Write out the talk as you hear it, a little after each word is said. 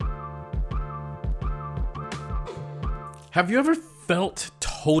Have you ever felt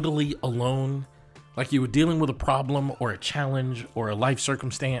totally alone? Like you were dealing with a problem or a challenge or a life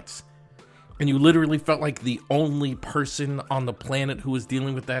circumstance, and you literally felt like the only person on the planet who was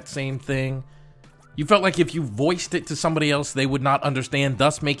dealing with that same thing? You felt like if you voiced it to somebody else, they would not understand,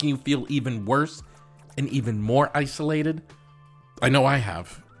 thus making you feel even worse and even more isolated? I know I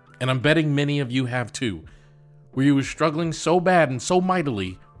have, and I'm betting many of you have too, where you were struggling so bad and so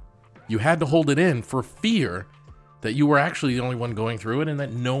mightily, you had to hold it in for fear that you were actually the only one going through it and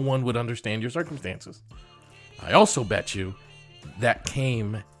that no one would understand your circumstances. I also bet you that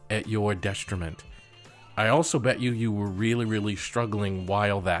came at your detriment. I also bet you were really struggling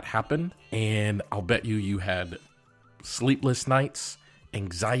while that happened. And I'll bet you had sleepless nights,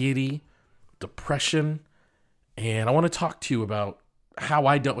 anxiety, depression. And I want to talk to you about how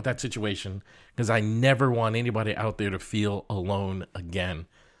I dealt with that situation, because I never want anybody out there to feel alone again.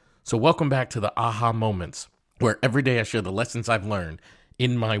 So welcome back to the Aha Moments, where every day I share the lessons I've learned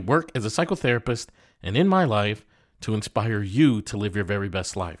in my work as a psychotherapist and in my life to inspire you to live your very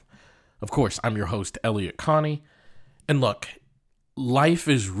best life. Of course, I'm your host, Elliot Connie. And look, life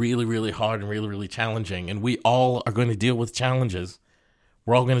is really hard and really challenging, and we all are going to deal with challenges.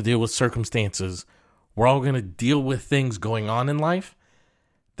 We're all going to deal with circumstances. We're all going to deal with things going on in life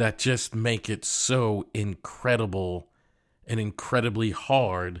that just make it so incredible and incredibly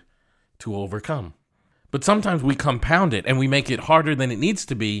hard to overcome. But sometimes we compound it and we make it harder than it needs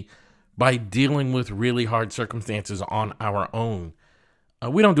to be by dealing with really hard circumstances on our own.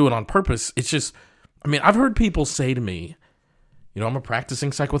 We don't do it on purpose. It's just, I've heard people say to me, I'm a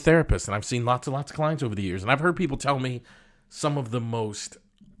practicing psychotherapist and I've seen lots and lots of clients over the years. And I've heard people tell me some of the most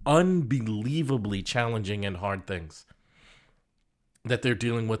unbelievably challenging and hard things that they're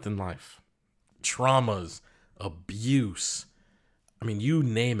dealing with in life. Traumas, abuse, you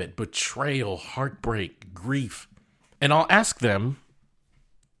name it, betrayal, heartbreak, grief. And I'll ask them,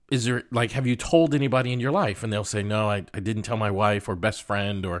 have you told anybody in your life? And they'll say, no, I didn't tell my wife or best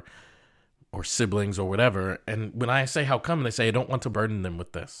friend or siblings or whatever. And when I say, how come? They say, I don't want to burden them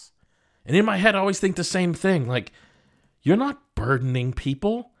with this. And in my head, I always think the same thing. You're not burdening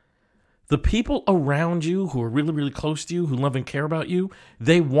people. The people around you who are really close to you, who love and care about you,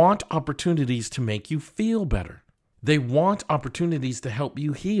 they want opportunities to make you feel better. They want opportunities to help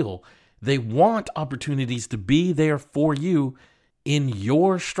you heal. They want opportunities to be there for you in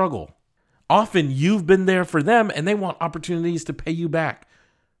your struggle. Often you've been there for them and they want opportunities to pay you back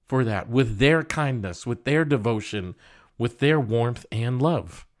for that with their kindness, with their devotion, with their warmth and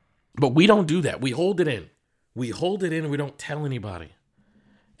love. But we don't do that. We hold it in. We hold it in and we don't tell anybody.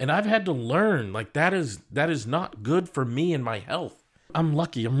 And I've had to learn, that is not good for me and my health. I'm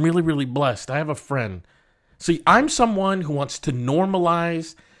lucky. I'm really blessed. I have a friend. See, I'm someone who wants to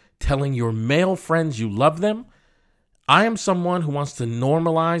normalize telling your male friends you love them. I am someone who wants to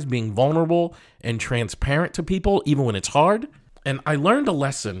normalize being vulnerable and transparent to people, even when it's hard. And I learned a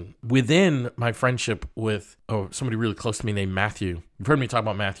lesson within my friendship with somebody really close to me named Matthew. You've heard me talk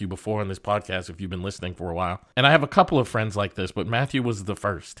about Matthew before on this podcast if you've been listening for a while. And I have a couple of friends like this, but Matthew was the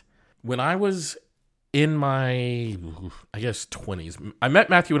first. When I was in my, 20s, I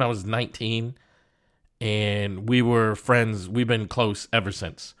met Matthew when I was 19. And we were friends. We've been close ever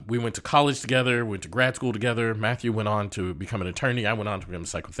since. We went to college together, went to grad school together. Matthew went on to become an attorney. I went on to become a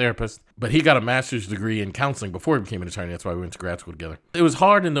psychotherapist. But he got a master's degree in counseling before he became an attorney. That's why we went to grad school together. It was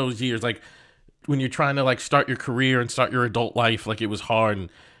hard in those years. When you're trying to start your career and start your adult life, it was hard.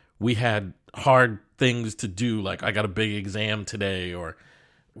 And we had hard things to do. I got a big exam today or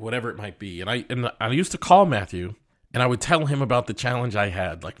whatever it might be. And I used to call Matthew. And I would tell him about the challenge I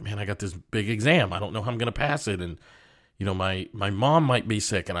had. I got this big exam. I don't know how I'm going to pass it. And, my mom might be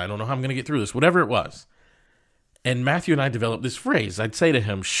sick and I don't know how I'm going to get through this, whatever it was. And Matthew and I developed this phrase. I'd say to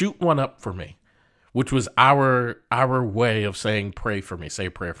him, shoot one up for me, which was our way of saying, pray for me, say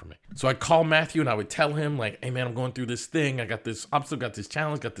a prayer for me. So I'd call Matthew and I would tell him hey man, I'm going through this thing. I got this obstacle, got this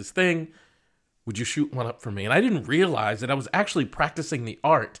challenge, got this thing. Would you shoot one up for me? And I didn't realize that I was actually practicing the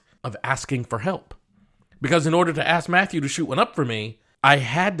art of asking for help. Because in order to ask Matthew to shoot one up for me, I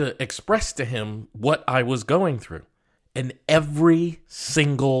had to express to him what I was going through. And every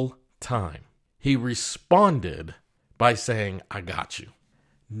single time, he responded by saying, I got you.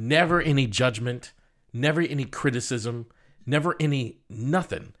 Never any judgment, never any criticism, never any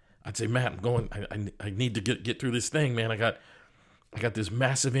nothing. I'd say, Matt, I'm going, I need to get through this thing, man. I got this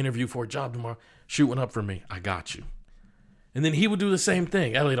massive interview for a job tomorrow. Shoot one up for me. I got you. And then he would do the same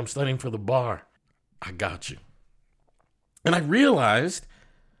thing. Elliot, I'm studying for the bar. I got you. And I realized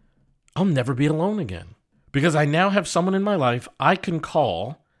I'll never be alone again because I now have someone in my life I can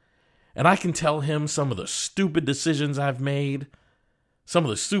call And I can tell him some of the stupid decisions I've made, some of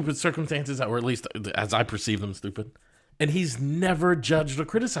the stupid circumstances that were, at least as I perceive them, stupid. And he's never judged or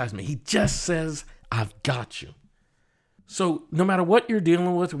criticized me. He just says, I've got you. So no matter what you're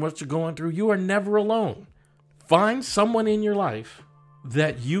dealing with and what you're going through, you are never alone. Find someone in your life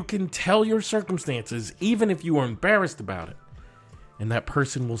that you can tell your circumstances, even if you are embarrassed about it. And that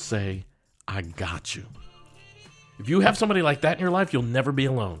person will say, I got you. If you have somebody like that in your life, you'll never be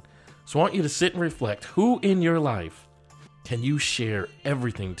alone. So I want you to sit and reflect, who in your life can you share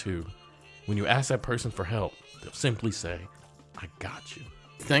everything to? When you ask that person for help, they'll simply say, I got you.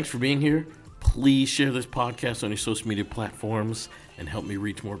 Thanks for being here. Please share this podcast on your social media platforms and help me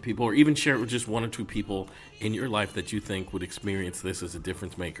reach more people, or even share it with just one or two people in your life that you think would experience this as a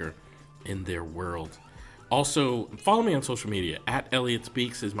difference maker in their world. Also, follow me on social media. @Elliot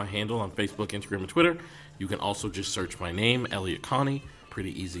Speaks is my handle on Facebook, Instagram, and Twitter. You can also just search my name, Elliot Connie.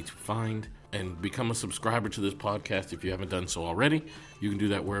 Pretty easy to find. And become a subscriber to this podcast if you haven't done so already. You can do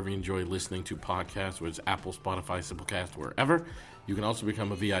that wherever you enjoy listening to podcasts, whether it's Apple, Spotify, Simplecast, wherever. You can also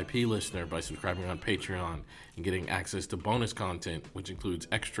become a VIP listener by subscribing on Patreon and getting access to bonus content, which includes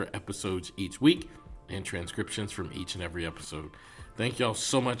extra episodes each week and transcriptions from each and every episode. Thank y'all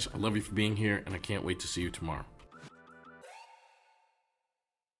so much. I love you for being here, and I can't wait to see you tomorrow.